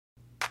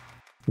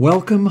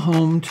Welcome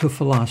home to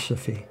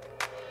philosophy,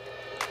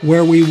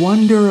 where we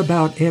wonder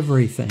about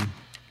everything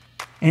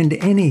and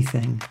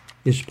anything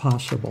is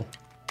possible.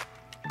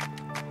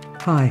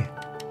 Hi,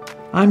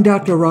 I'm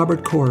Dr.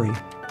 Robert Corey,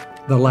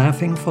 the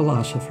Laughing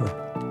Philosopher.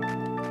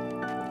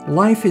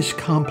 Life is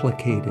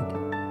complicated.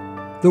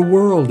 The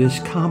world is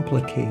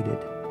complicated,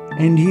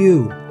 and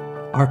you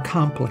are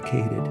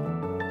complicated.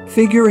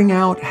 Figuring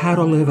out how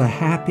to live a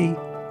happy,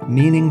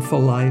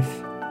 meaningful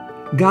life,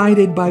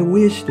 guided by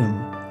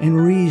wisdom and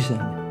reason,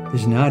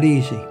 is not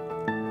easy.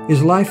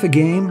 Is life a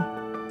game?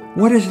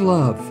 What is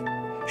love?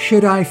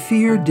 Should I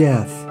fear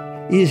death?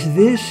 Is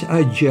this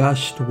a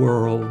just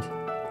world?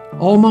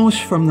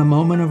 Almost from the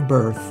moment of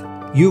birth,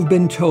 you've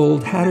been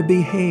told how to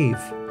behave,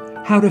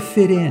 how to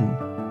fit in,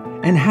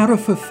 and how to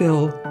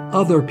fulfill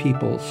other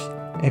people's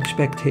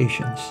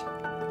expectations.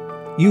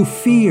 You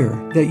fear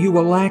that you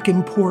will lack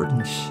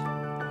importance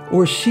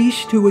or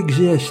cease to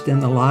exist in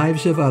the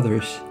lives of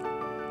others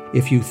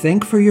if you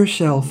think for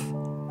yourself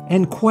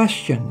and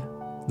question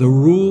the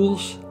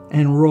rules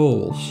and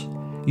roles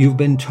you've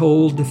been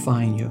told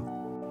define you.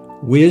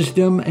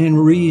 Wisdom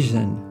and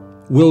reason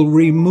will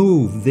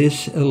remove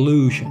this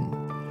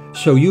illusion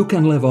so you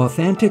can live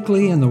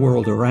authentically in the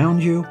world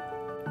around you,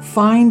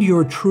 find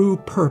your true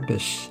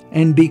purpose,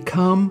 and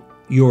become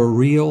your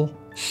real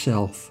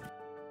self.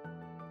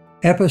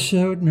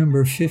 Episode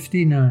number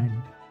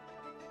 59.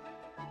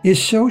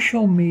 Is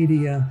social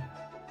media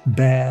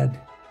bad?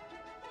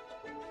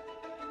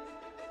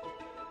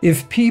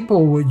 If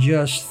people would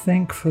just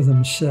think for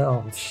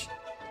themselves,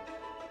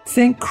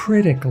 think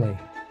critically,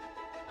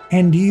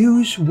 and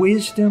use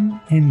wisdom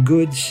and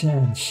good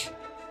sense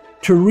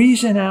to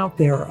reason out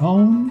their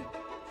own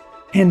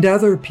and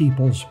other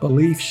people's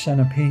beliefs and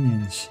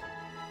opinions,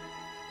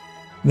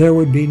 there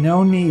would be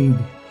no need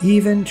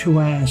even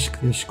to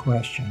ask this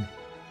question.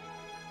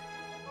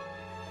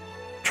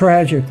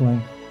 Tragically,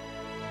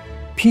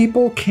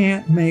 people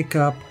can't make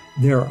up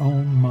their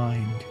own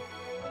mind.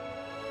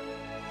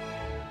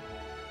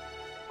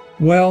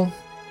 Well,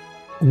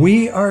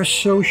 we are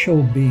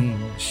social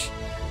beings.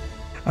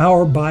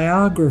 Our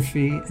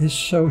biography is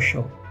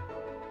social.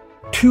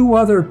 Two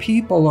other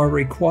people are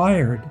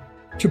required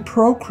to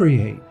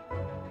procreate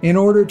in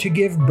order to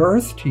give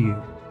birth to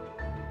you.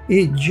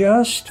 It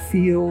just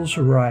feels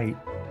right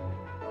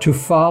to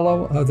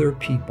follow other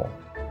people.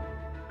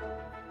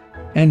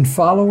 And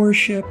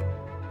followership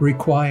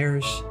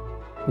requires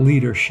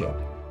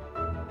leadership.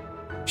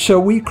 So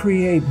we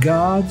create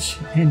gods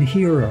and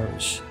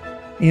heroes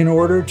in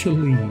order to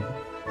lead,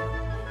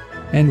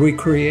 and we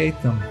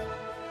create them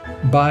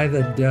by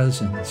the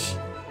dozens.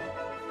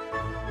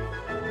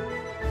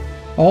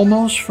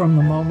 Almost from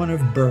the moment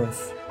of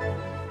birth,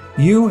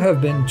 you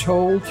have been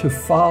told to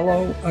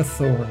follow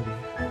authority,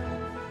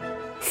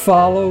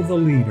 follow the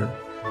leader,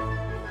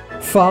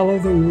 follow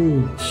the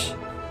rules,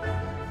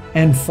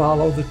 and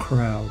follow the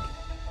crowd.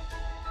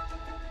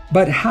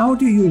 But how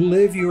do you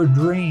live your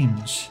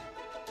dreams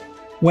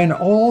when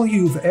all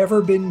you've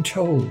ever been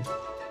told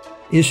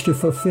is to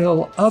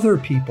fulfill other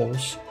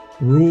people's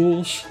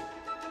rules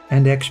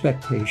and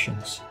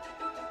expectations?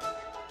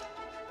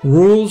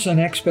 Rules and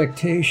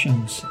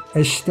expectations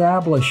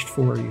established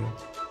for you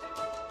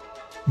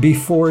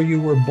before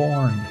you were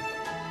born.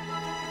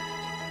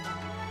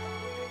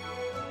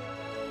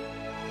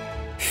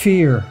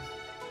 Fear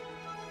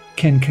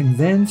can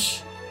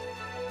convince,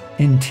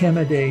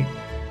 intimidate,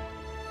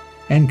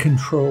 and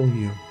control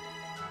you.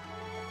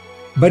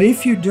 But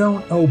if you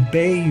don't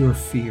obey your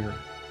fear,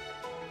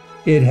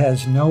 it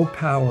has no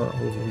power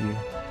over you.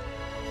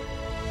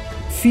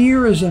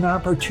 Fear is an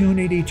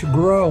opportunity to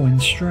grow in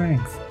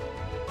strength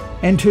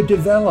and to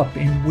develop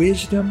in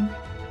wisdom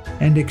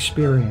and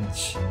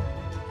experience.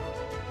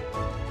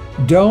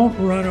 Don't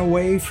run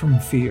away from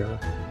fear.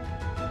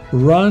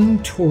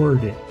 Run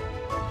toward it.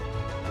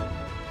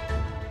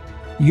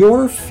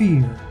 Your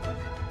fear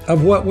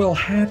of what will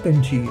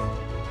happen to you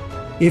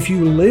if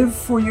you live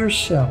for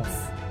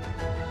yourself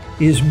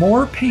is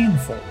more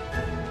painful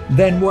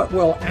than what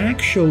will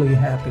actually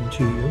happen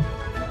to you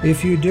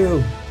if you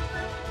do.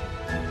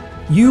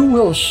 You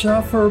will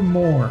suffer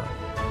more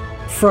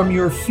from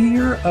your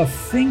fear of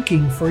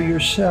thinking for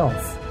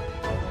yourself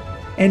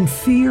and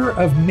fear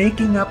of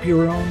making up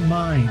your own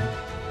mind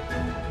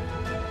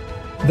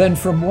than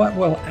from what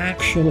will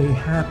actually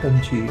happen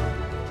to you.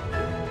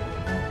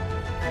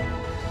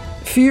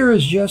 Fear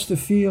is just a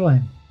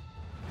feeling.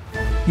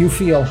 You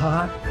feel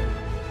hot,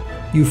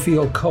 you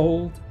feel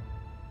cold,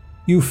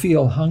 you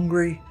feel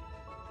hungry,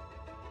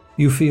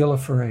 you feel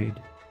afraid.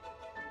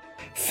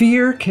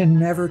 Fear can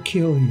never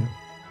kill you.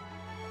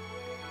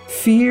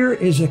 Fear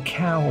is a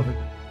coward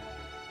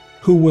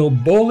who will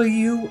bully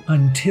you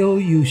until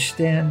you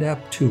stand up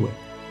to it.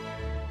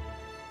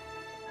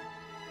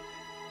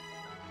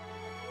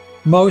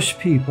 Most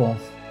people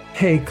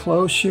pay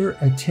closer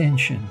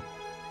attention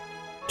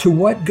to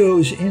what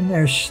goes in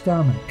their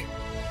stomach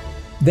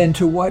than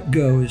to what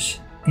goes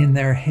in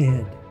their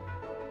head.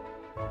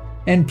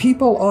 And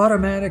people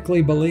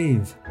automatically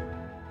believe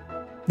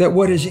that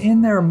what is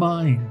in their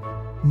mind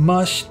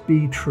must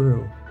be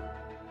true.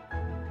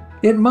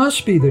 It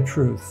must be the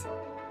truth,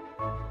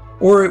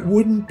 or it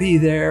wouldn't be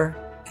there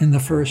in the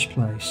first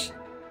place.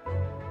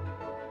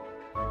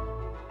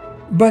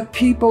 But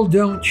people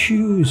don't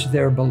choose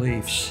their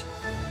beliefs.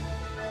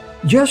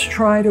 Just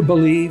try to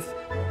believe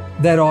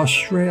that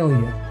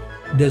Australia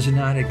does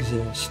not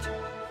exist.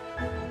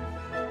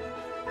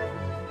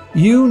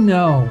 You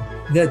know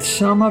that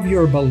some of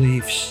your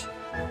beliefs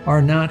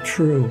are not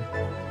true.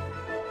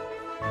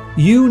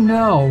 You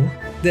know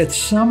that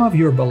some of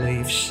your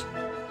beliefs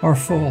are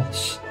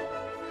false.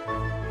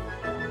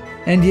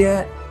 And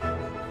yet,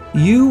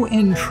 you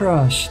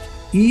entrust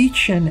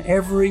each and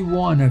every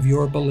one of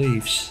your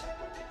beliefs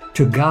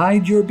to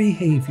guide your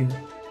behavior,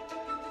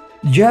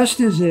 just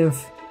as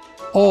if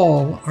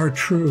all are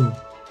true.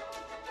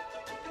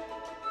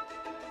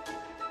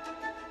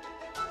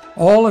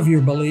 All of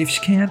your beliefs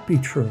can't be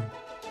true,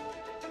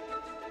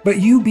 but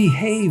you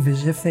behave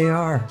as if they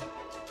are.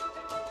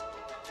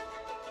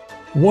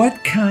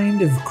 What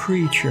kind of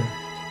creature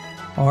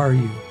are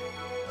you?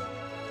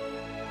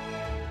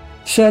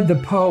 Said the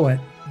poet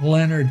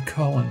Leonard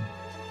Cohen.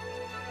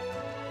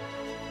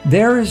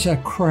 There is a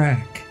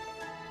crack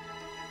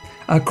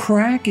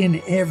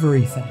in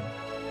everything.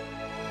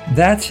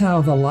 That's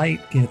how the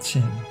light gets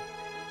in.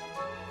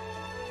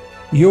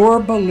 Your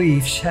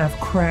beliefs have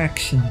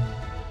cracks in them.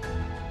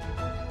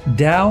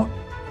 Doubt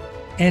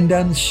and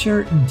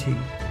uncertainty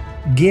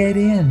get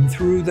in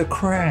through the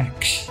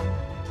cracks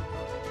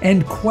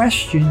and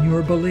question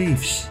your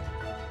beliefs.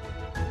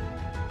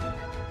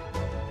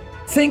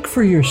 Think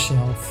for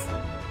yourself.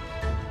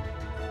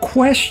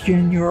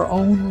 Question your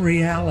own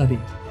reality.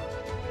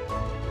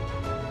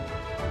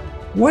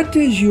 What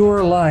does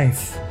your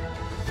life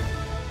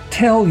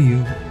tell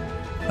you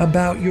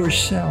about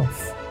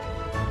yourself?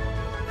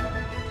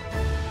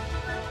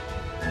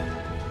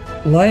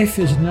 Life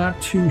is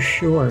not too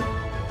short.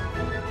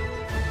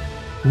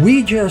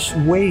 We just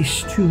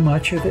waste too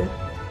much of it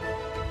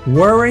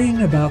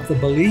worrying about the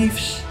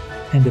beliefs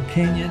and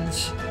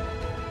opinions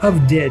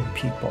of dead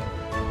people.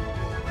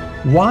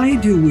 Why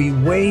do we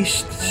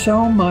waste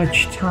so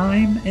much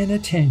time and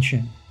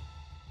attention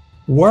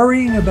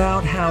worrying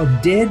about how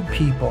dead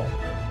people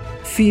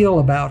feel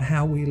about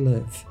how we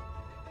live?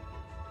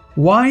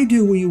 Why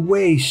do we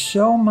waste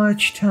so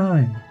much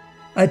time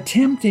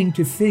attempting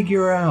to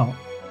figure out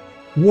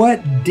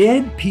what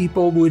dead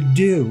people would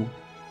do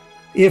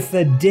if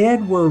the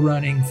dead were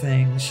running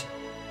things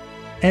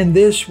and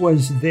this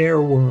was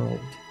their world?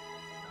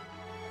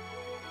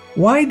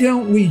 Why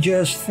don't we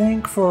just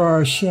think for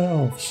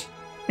ourselves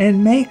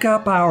and make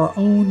up our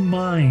own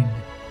mind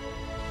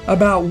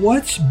about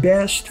what's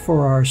best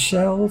for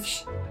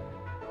ourselves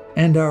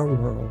and our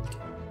world?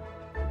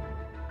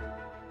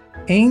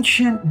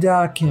 Ancient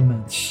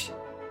documents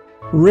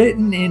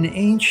written in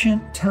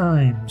ancient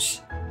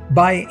times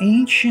by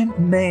ancient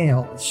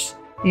males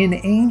in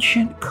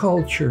ancient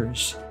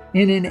cultures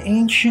in an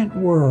ancient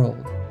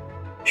world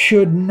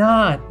should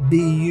not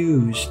be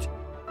used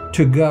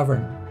to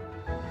govern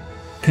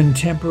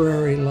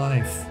contemporary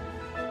life.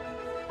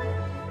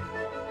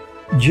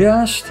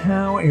 Just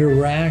how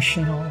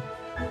irrational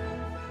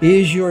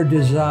is your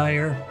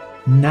desire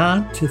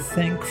not to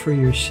think for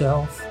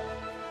yourself?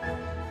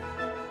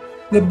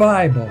 The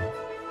Bible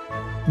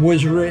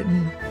was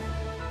written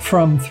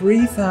from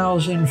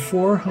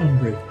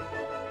 3,400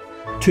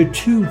 to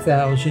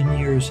 2,000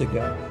 years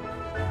ago.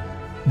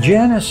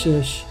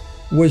 Genesis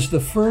was the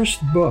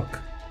first book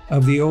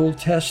of the Old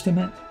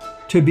Testament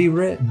to be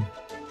written,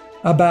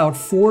 about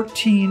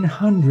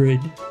 1400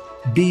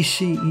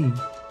 BCE.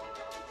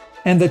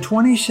 And the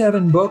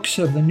 27 books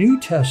of the New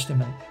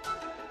Testament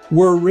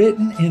were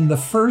written in the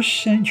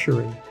first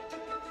century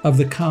of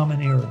the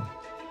Common Era.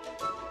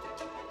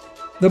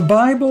 The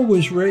Bible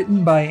was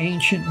written by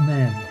ancient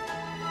men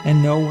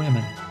and no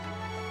women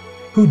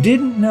who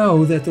didn't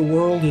know that the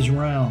world is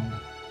round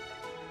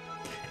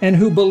and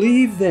who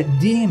believed that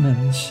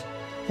demons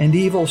and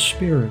evil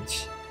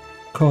spirits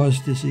cause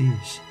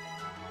disease.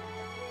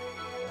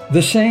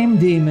 The same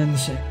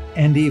demons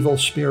and evil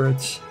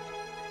spirits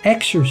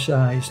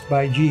exorcised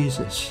by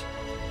Jesus.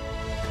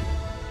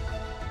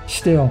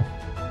 Still,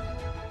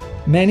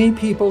 many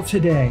people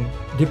today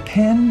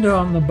depend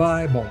on the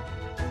Bible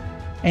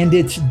and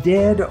its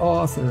dead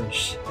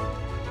authors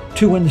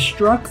to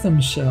instruct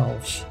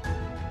themselves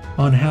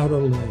on how to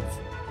live.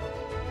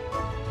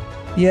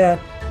 Yet,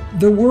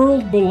 the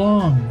world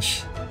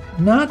belongs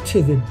not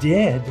to the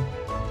dead,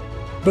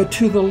 but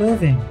to the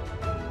living.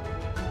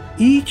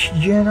 Each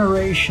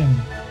generation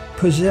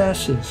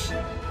possesses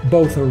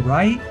both a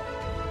right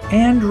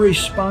and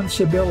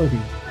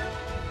responsibility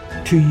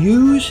to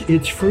use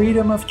its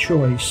freedom of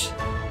choice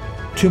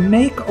to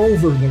make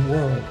over the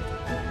world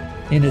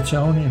in its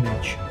own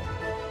image.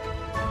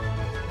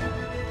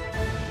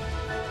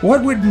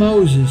 What would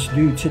Moses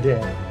do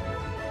today?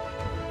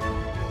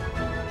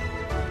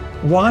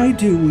 Why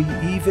do we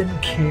even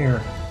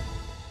care?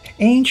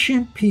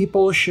 Ancient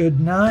people should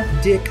not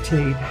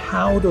dictate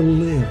how to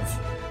live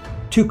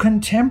to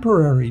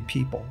contemporary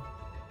people.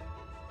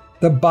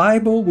 The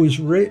Bible was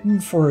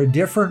written for a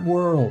different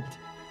world,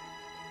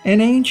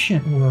 an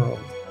ancient world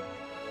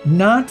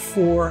not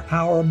for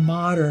our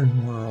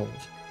modern world.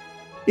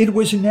 It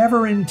was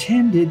never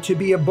intended to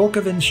be a book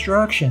of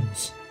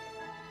instructions,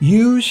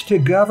 used to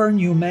govern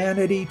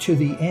humanity to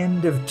the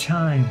end of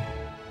time.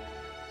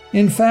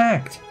 In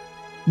fact,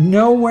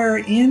 nowhere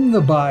in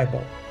the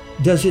Bible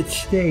does it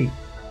state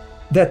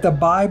that the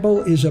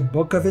Bible is a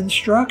book of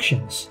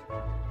instructions.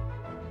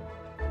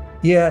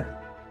 Yet,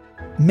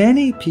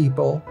 many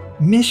people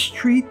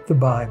mistreat the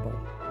Bible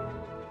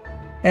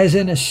as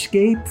an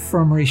escape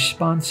from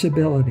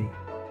responsibility,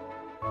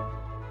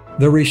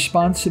 the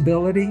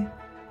responsibility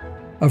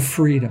of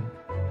freedom.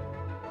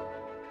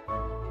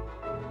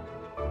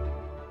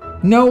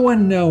 No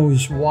one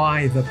knows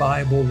why the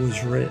Bible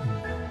was written,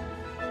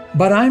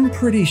 but I'm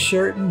pretty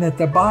certain that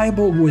the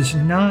Bible was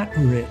not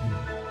written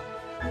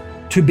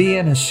to be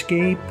an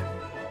escape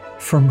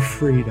from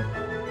freedom.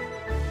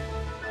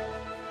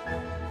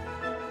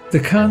 The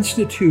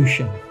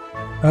Constitution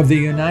of the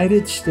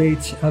United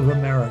States of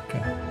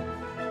America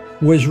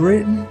was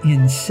written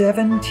in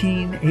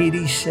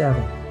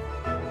 1787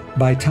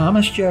 by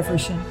Thomas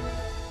Jefferson,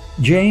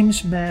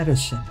 James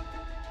Madison,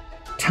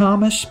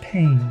 Thomas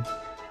Paine,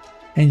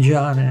 and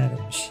John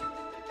Adams.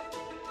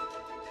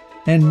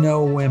 And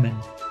no women.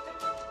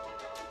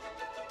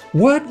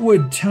 What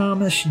would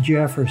Thomas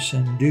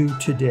Jefferson do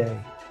today?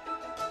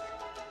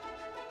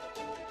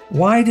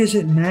 Why does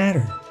it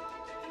matter?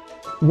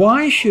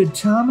 Why should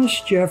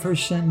Thomas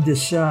Jefferson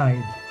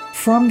decide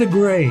from the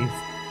grave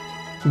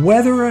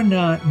whether or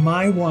not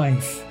my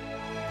wife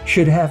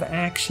should have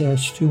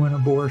access to an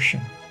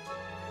abortion?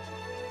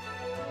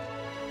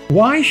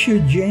 Why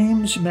should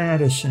James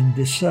Madison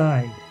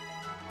decide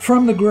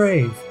from the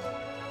grave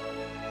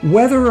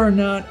whether or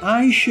not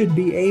I should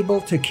be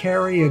able to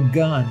carry a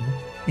gun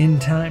in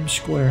Times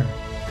Square?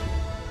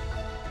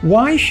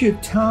 Why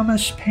should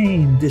Thomas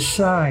Paine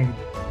decide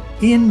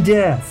in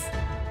death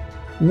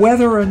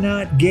whether or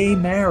not gay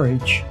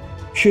marriage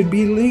should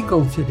be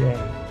legal today?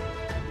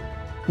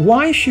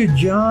 Why should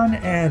John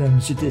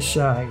Adams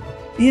decide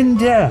in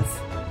death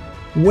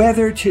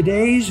whether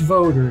today's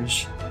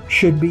voters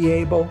should be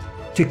able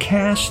to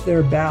cast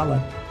their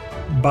ballot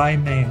by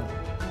mail?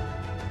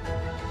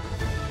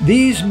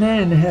 These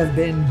men have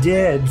been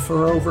dead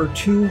for over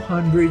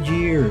 200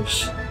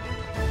 years.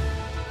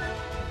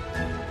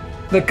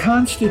 The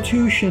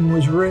Constitution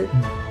was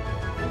written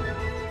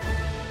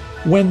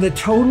when the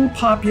total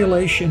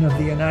population of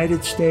the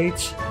United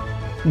States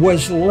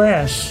was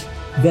less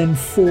than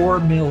 4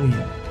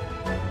 million,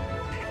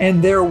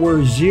 and there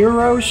were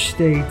 0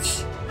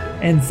 states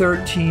and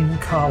 13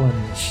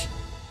 colonies.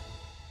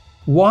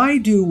 Why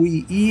do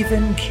we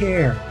even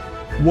care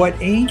what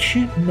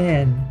ancient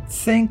men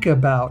think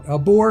about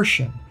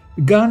abortion,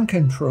 gun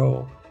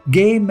control,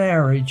 gay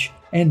marriage,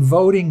 and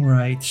voting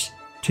rights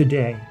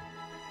today?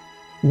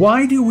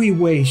 Why do we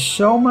waste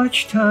so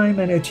much time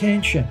and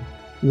attention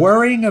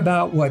worrying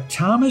about what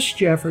Thomas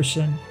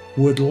Jefferson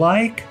would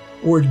like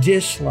or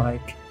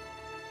dislike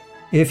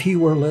if he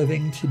were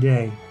living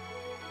today?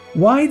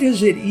 Why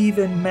does it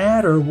even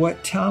matter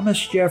what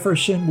Thomas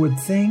Jefferson would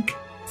think,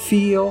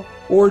 feel,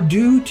 or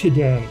do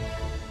today?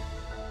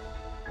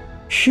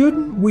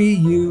 Shouldn't we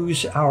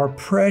use our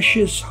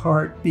precious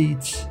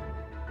heartbeats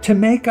to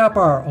make up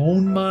our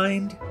own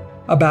mind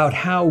about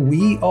how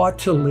we ought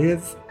to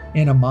live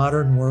in a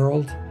modern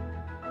world?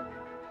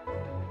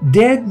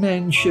 Dead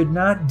men should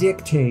not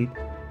dictate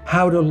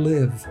how to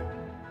live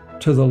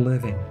to the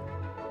living.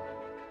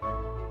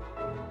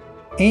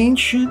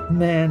 Ancient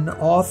men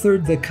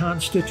authored the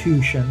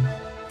Constitution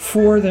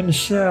for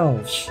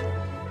themselves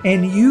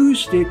and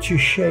used it to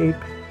shape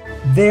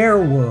their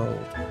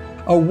world,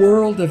 a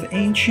world of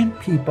ancient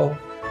people,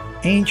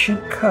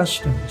 ancient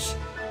customs,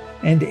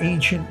 and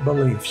ancient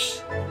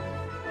beliefs.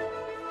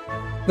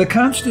 The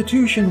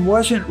Constitution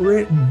wasn't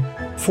written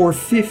for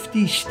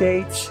 50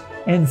 states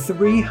and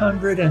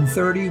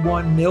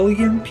 331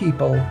 million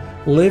people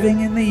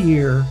living in the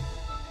year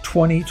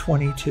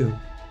 2022.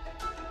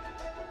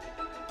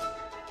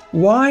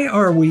 Why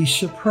are we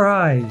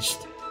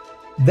surprised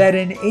that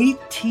an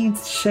 18th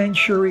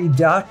century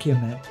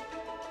document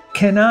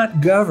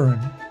cannot govern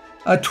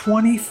a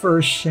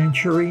 21st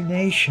century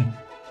nation?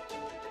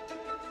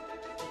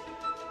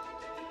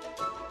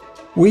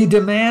 We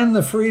demand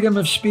the freedom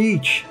of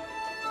speech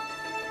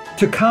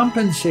to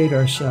compensate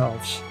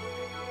ourselves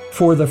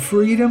for the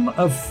freedom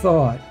of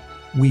thought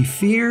we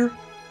fear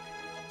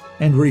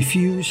and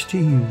refuse to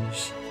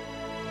use.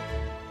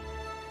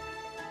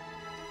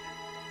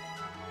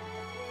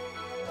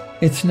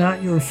 It's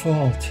not your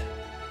fault.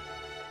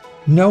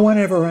 No one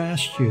ever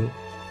asked you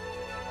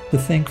to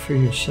think for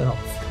yourself.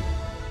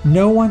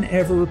 No one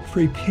ever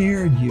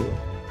prepared you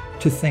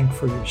to think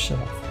for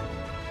yourself.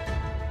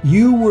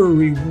 You were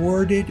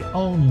rewarded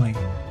only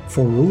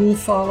for rule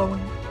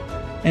following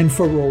and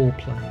for role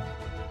playing.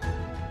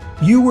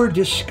 You were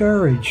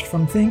discouraged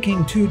from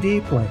thinking too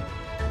deeply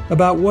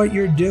about what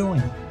you're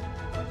doing,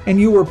 and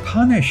you were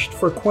punished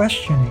for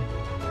questioning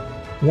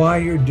why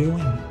you're doing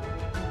it.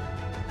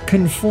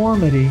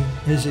 Conformity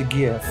is a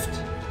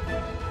gift.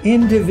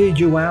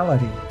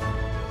 Individuality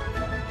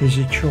is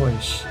a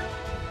choice.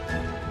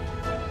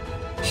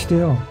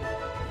 Still,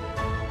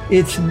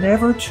 it's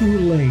never too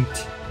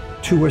late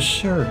to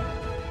assert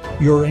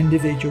your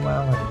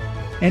individuality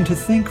and to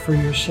think for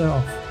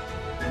yourself.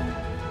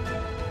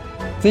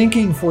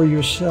 Thinking for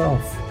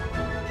yourself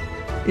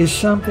is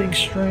something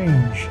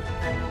strange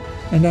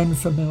and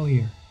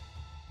unfamiliar.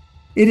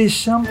 It is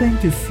something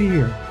to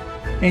fear,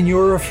 and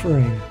you're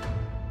afraid.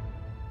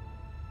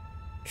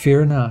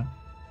 Fear not.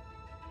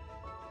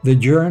 The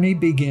journey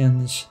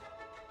begins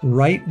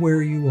right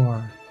where you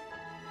are.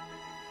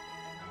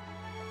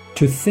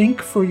 To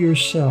think for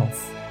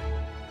yourself,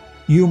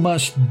 you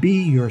must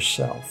be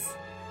yourself.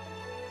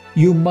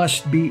 You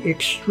must be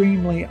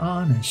extremely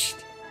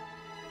honest.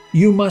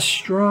 You must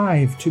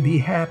strive to be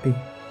happy.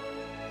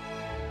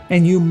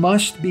 And you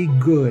must be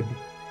good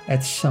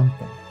at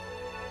something.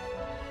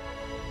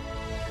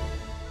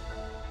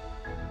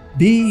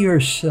 Be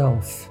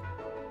yourself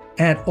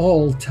at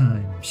all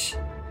times.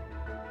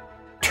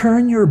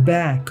 Turn your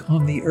back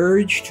on the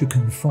urge to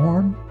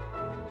conform,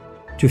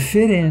 to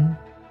fit in,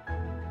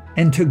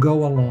 and to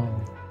go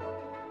along.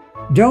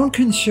 Don't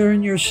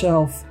concern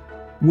yourself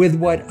with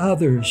what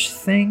others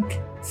think,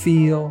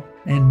 feel,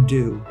 and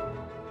do.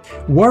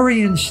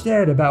 Worry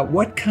instead about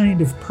what kind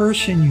of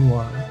person you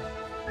are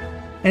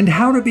and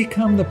how to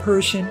become the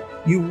person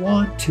you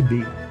want to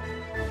be.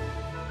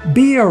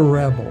 Be a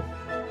rebel.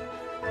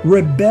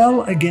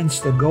 Rebel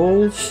against the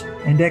goals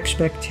and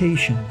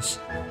expectations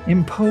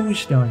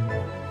imposed on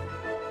you.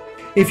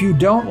 If you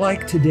don't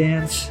like to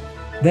dance,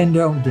 then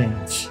don't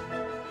dance.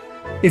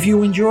 If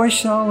you enjoy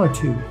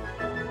solitude,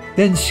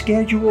 then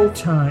schedule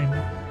time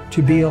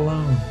to be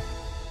alone.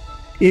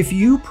 If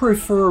you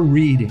prefer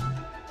reading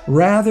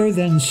rather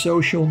than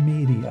social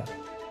media,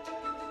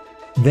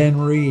 then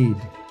read.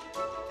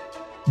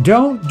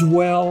 Don't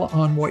dwell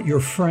on what your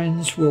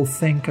friends will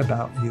think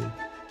about you.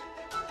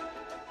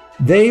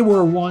 They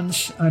were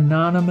once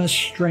anonymous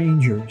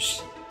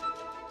strangers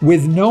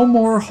with no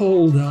more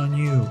hold on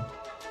you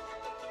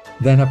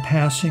than a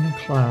passing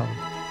cloud.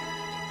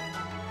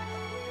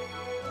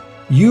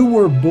 You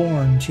were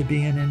born to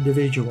be an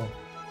individual,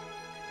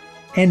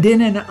 and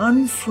in an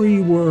unfree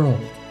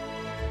world,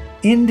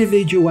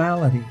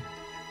 individuality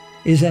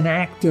is an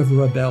act of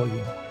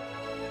rebellion.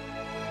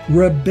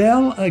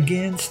 Rebel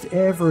against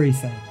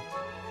everything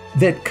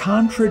that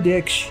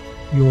contradicts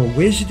your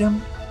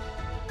wisdom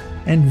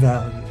and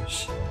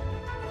values.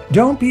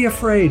 Don't be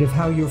afraid of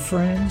how your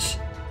friends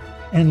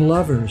and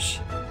lovers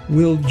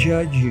will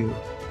judge you.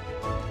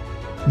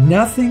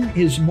 Nothing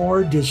is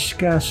more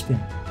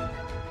disgusting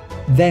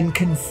than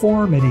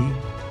conformity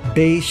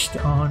based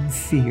on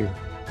fear.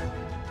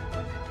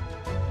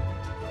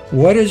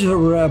 What is a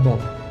rebel?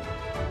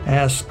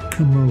 Asked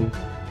Camus.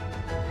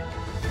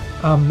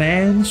 A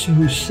man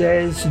who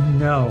says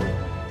no,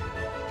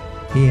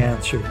 he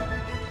answered.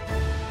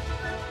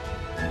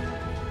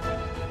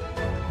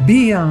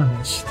 Be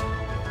honest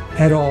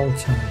at all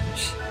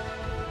times.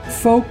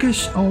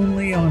 Focus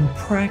only on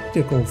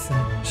practical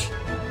things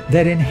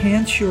that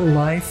enhance your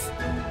life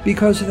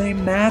because they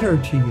matter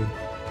to you.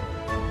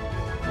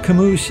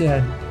 Camus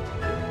said,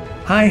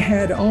 I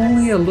had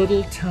only a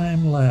little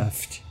time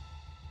left,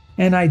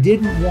 and I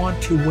didn't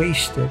want to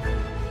waste it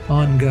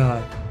on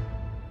God.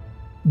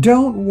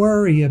 Don't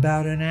worry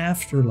about an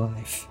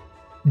afterlife.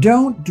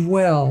 Don't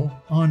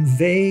dwell on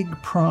vague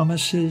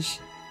promises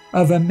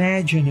of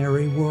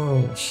imaginary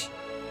worlds.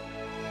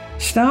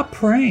 Stop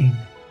praying.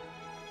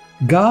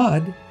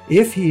 God,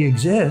 if He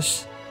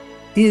exists,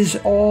 is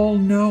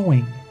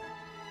all-knowing.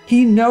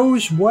 He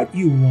knows what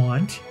you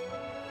want,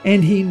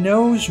 and He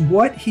knows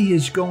what He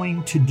is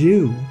going to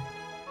do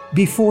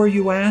before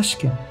you ask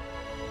Him.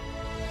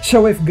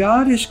 So if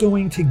God is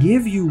going to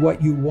give you what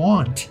you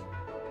want,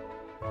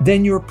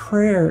 then your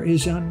prayer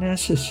is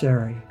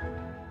unnecessary.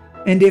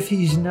 And if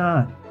He's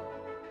not,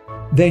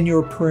 then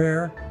your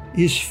prayer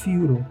is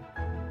futile.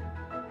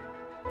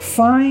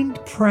 Find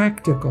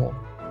practical,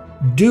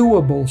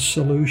 doable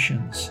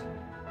solutions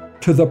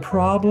to the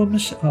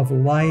problems of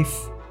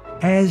life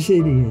as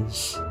it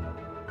is.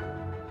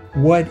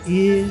 What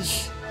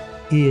is.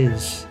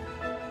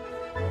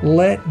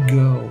 Let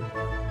go.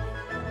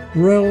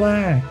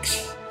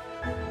 Relax.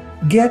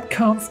 Get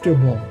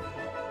comfortable.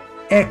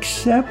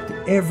 Accept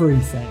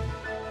everything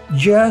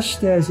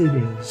just as it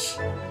is.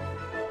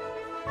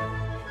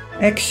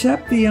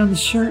 Accept the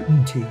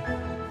uncertainty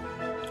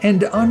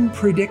and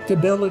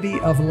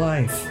unpredictability of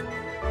life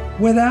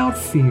without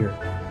fear.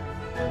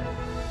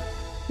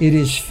 It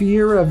is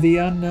fear of the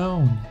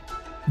unknown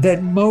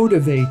that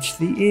motivates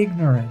the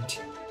ignorant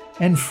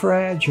and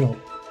fragile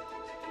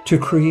to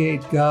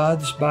create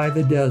gods by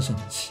the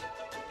dozens.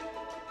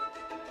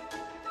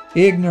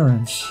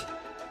 Ignorance,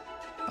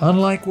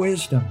 unlike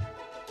wisdom,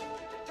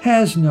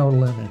 has no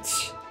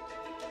limits.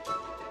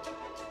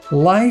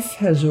 Life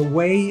has a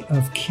way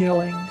of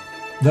killing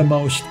the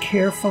most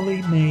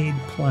carefully made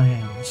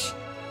plans,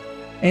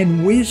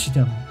 and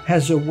wisdom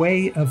has a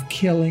way of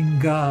killing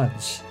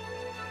gods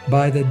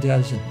by the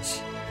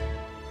dozens.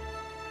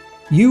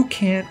 You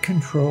can't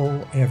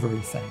control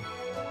everything.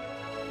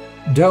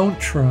 Don't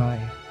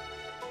try.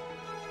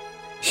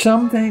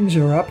 Some things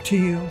are up to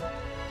you,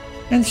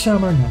 and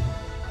some are not.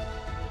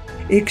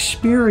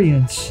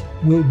 Experience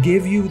will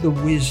give you the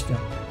wisdom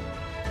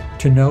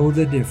to know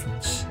the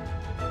difference.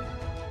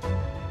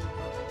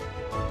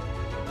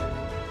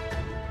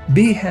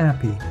 Be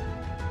happy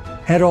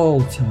at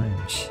all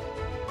times.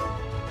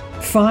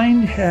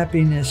 Find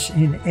happiness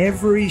in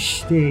every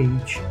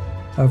stage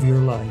of your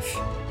life.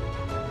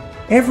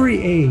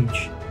 Every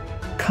age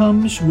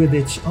comes with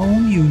its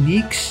own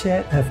unique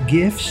set of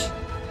gifts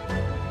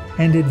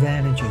and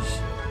advantages.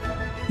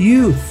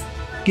 Youth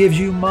gives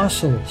you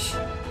muscles,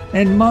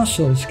 and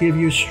muscles give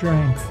you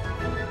strength.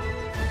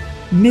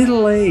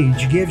 Middle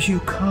age gives you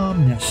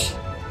calmness,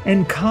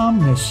 and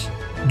calmness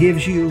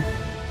gives you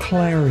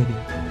clarity.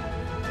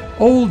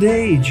 Old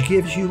age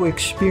gives you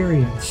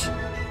experience,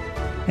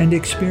 and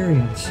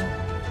experience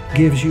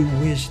gives you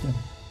wisdom.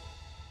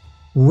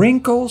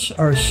 Wrinkles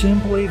are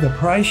simply the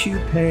price you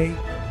pay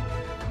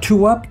to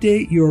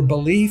update your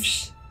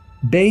beliefs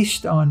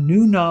based on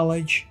new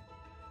knowledge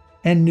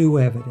and new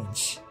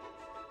evidence.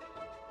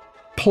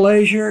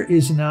 Pleasure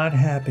is not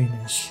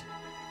happiness.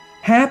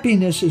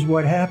 Happiness is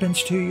what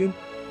happens to you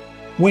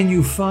when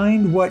you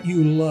find what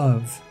you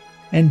love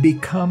and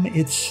become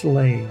its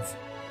slave.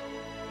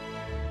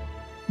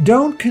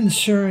 Don't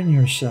concern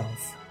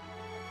yourself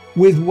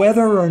with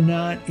whether or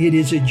not it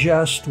is a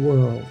just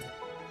world.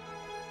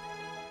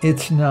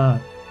 It's not.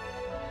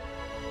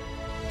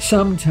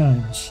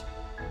 Sometimes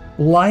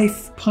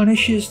life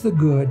punishes the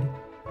good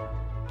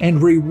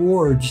and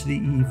rewards the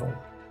evil.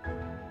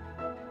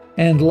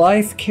 And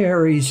life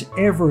carries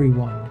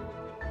everyone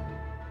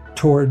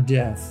toward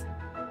death.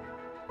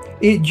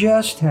 It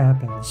just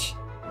happens.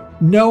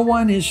 No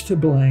one is to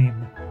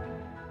blame.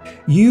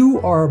 You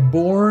are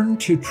born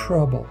to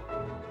trouble,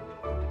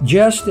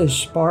 just as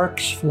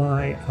sparks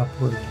fly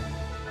upward.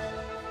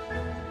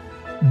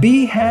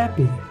 Be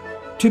happy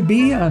to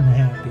be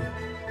unhappy,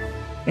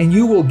 and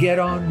you will get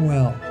on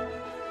well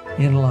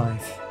in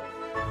life.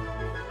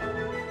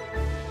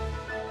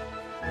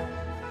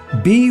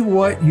 Be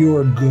what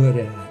you're good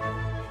at.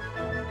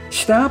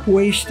 Stop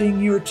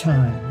wasting your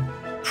time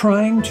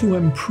trying to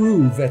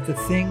improve at the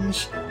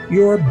things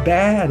you're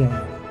bad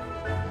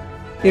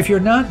at. If you're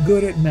not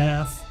good at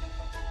math,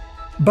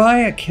 buy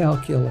a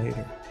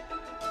calculator.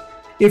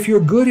 If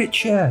you're good at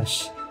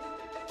chess,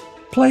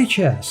 play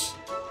chess.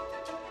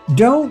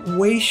 Don't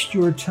waste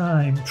your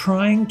time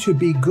trying to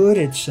be good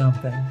at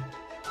something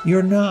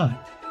you're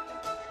not.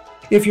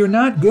 If you're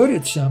not good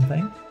at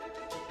something,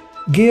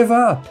 give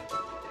up.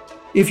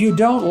 If you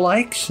don't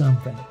like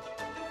something,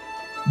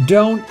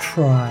 don't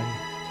try.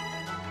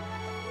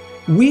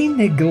 We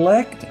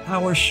neglect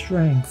our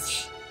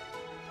strengths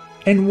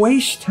and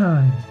waste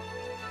time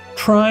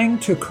trying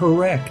to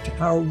correct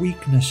our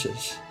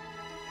weaknesses.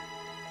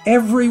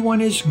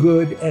 Everyone is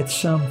good at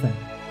something,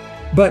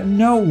 but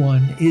no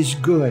one is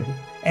good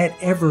at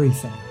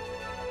everything.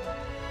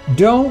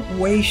 Don't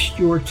waste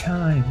your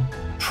time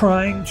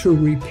trying to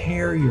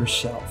repair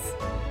yourself.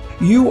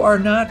 You are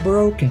not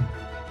broken.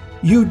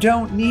 You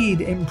don't need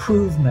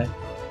improvement.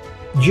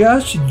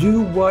 Just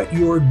do what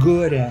you're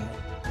good at,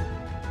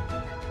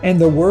 and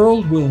the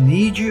world will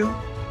need you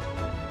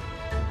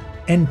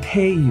and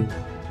pay you.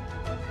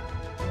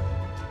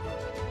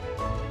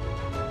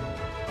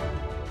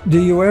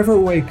 Do you ever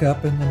wake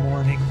up in the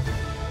morning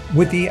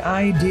with the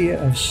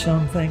idea of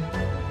something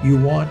you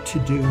want to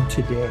do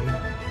today?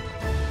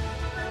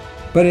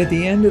 But at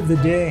the end of the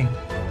day,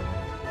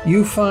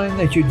 you find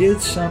that you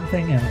did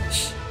something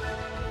else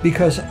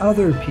because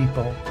other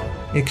people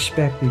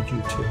expected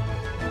you to.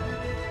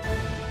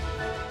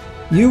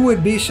 You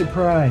would be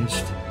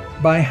surprised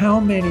by how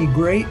many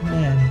great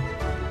men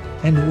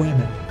and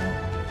women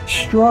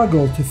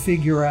struggle to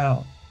figure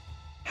out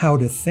how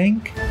to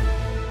think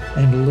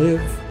and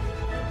live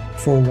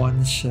for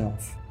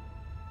oneself.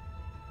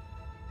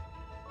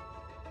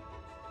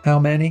 How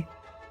many?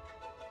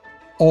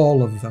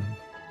 All of them.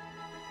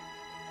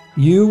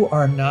 You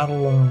are not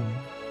alone.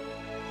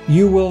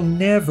 You will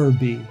never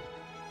be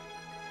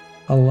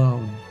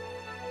alone.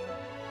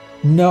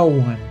 No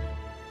one,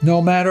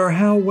 no matter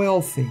how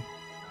wealthy,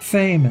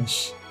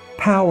 famous,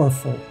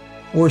 powerful,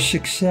 or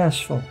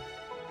successful,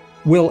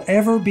 will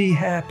ever be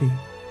happy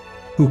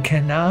who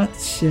cannot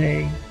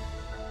say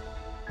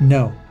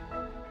no.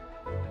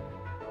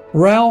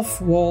 Ralph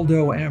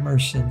Waldo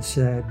Emerson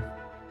said,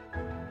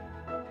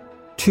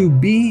 "To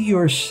be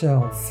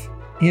yourself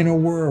in a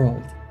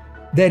world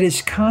that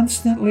is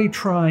constantly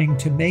trying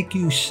to make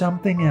you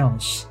something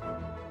else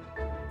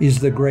is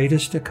the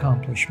greatest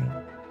accomplishment."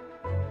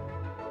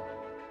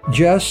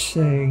 Just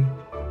say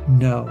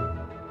no.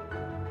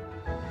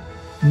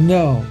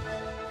 No,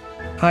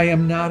 I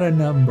am not a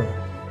number.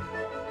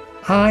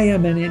 I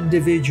am an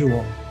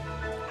individual.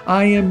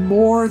 I am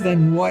more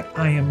than what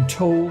I am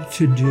told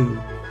to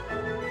do.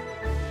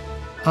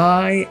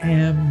 I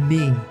am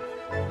me.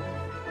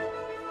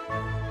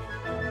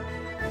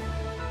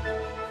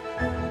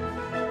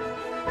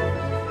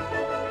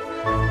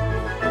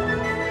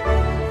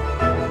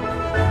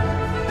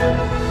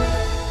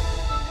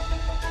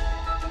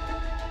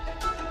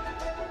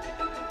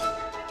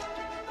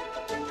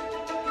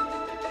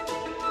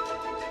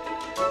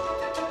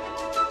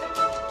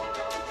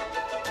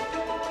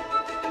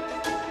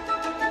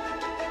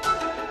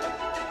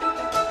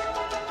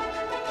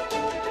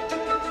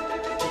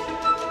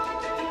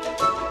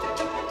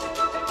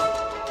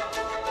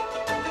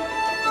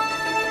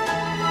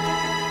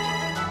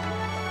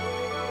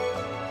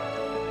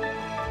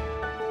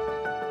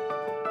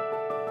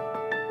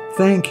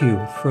 Thank you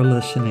for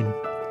listening.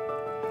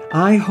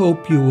 I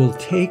hope you will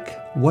take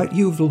what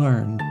you've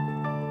learned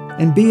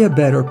and be a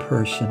better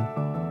person.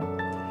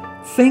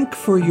 Think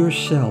for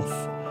yourself.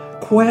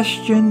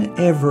 Question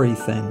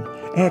everything.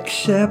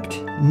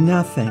 Accept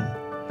nothing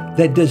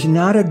that does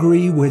not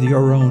agree with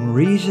your own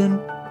reason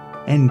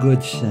and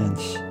good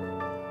sense.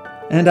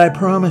 And I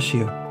promise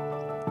you,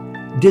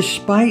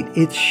 despite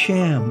its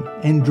sham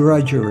and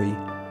drudgery,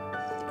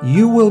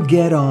 you will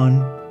get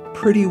on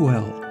pretty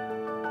well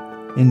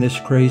in this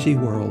crazy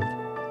world.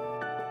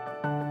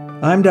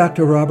 I'm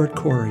Dr. Robert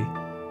Corey.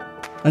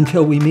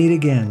 Until we meet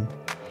again,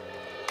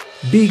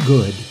 be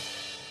good.